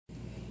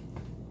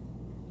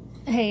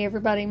Hey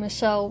everybody,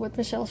 Michelle with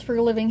Michelle's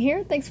Frugal Living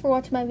here. Thanks for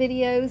watching my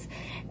videos,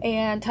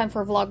 and time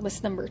for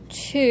vlogmas number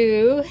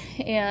 2,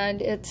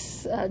 and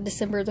it's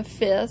December the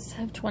 5th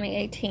of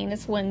 2018.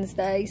 It's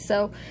Wednesday,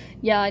 so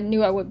yeah, I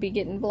knew I would be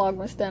getting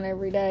vlogmas done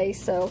every day,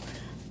 so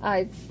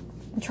I'm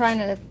trying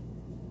to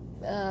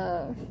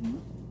I'll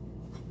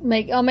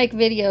make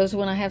videos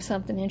when I have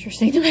something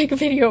interesting to make a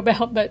video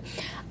about, but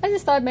I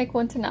just thought I'd make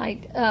one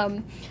tonight.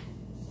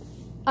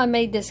 I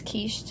made this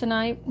quiche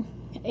tonight,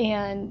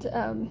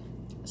 and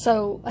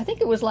so I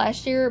think it was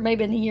last year,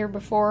 maybe in the year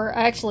before,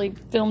 I actually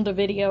filmed a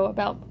video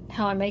about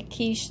how I make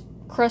quiche,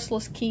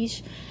 crustless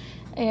quiche.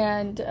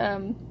 And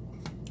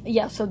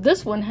yeah, so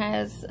this one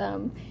has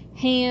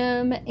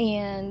ham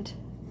and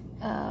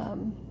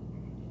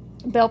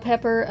bell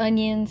pepper,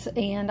 onions,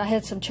 and I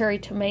had some cherry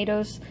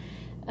tomatoes.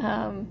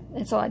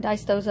 And so I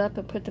diced those up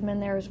and put them in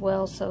there as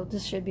well. So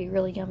this should be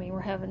really yummy.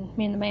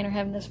 Me and the man are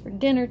having this for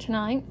dinner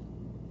tonight.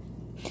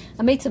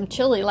 I made some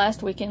chili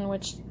last weekend,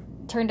 which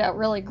turned out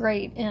really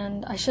great,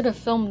 and I should have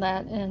filmed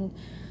that, and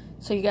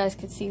so you guys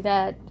could see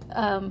that.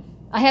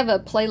 I have a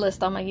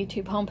playlist on my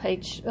YouTube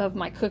homepage of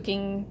my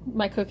cooking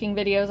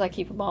videos. I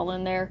keep them all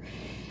in there.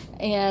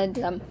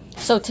 And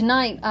so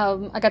tonight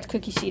I got the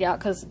cookie sheet out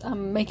because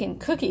I'm making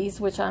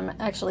cookies, which I'm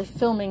actually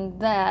filming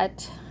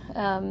that,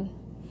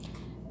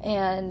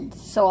 and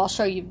so I'll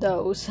show you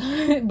those.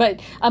 But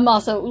I'm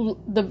also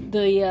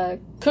the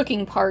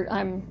cooking part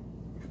I'm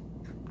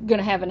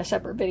gonna have in a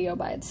separate video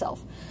by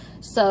itself.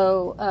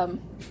 So,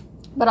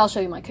 but I'll show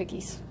you my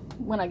cookies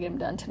when I get them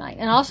done tonight.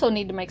 And I also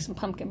need to make some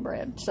pumpkin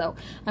bread. So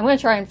I'm going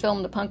to try and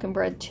film the pumpkin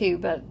bread too,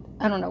 but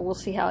I don't know. We'll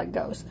see how it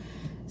goes.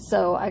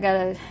 So I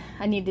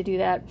need to do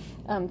that.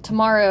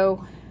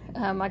 Tomorrow,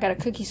 I got a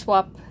cookie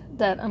swap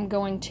that I'm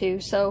going to.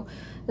 So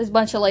this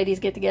bunch of ladies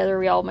get together.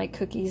 We all make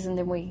cookies and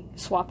then we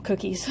swap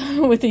cookies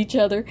with each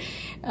other.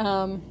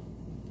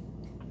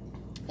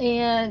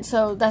 And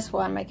so that's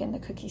why I'm making the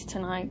cookies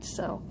tonight.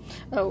 So,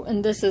 oh,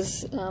 and this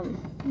is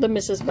the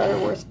Mrs.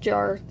 Butterworth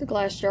jar, the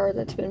glass jar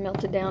that's been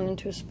melted down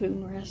into a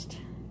spoon rest.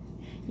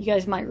 You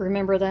guys might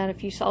remember that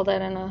if you saw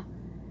that in a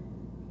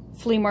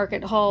flea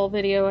market haul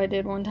video I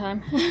did one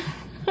time.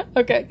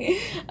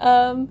 Okay.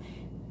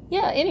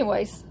 Yeah,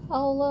 anyways,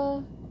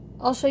 I'll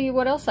show you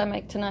what else I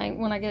make tonight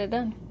when I get it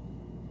done.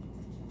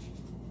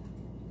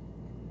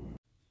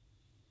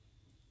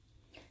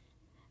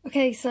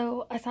 Okay,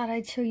 so I thought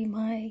I'd show you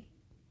my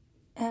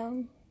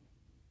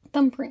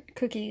thumbprint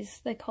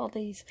cookies, they call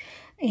these,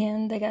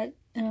 and they got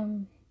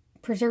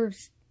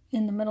preserves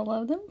in the middle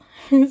of them.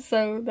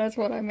 So that's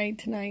what I made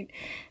tonight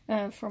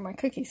for my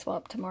cookie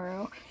swap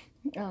tomorrow.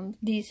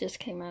 These just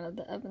came out of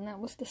the oven. That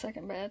was the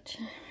second batch.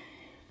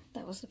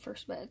 That was the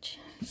first batch.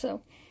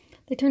 So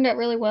they turned out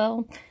really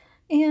well,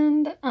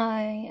 and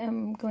I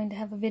am going to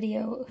have a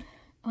video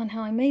on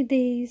how I made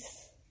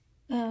these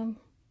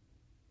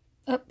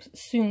up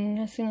soon,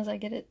 as soon as I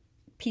get it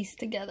pieced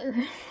together.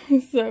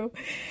 So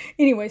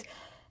anyways,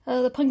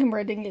 the pumpkin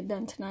bread didn't get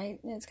done tonight.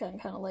 It's gotten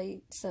kind of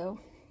late, so,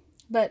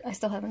 but I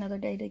still have another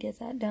day to get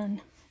that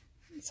done,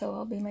 so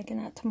I'll be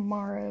making that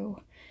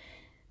tomorrow.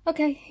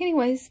 Okay,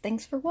 anyways,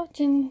 thanks for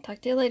watching.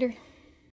 Talk to you later.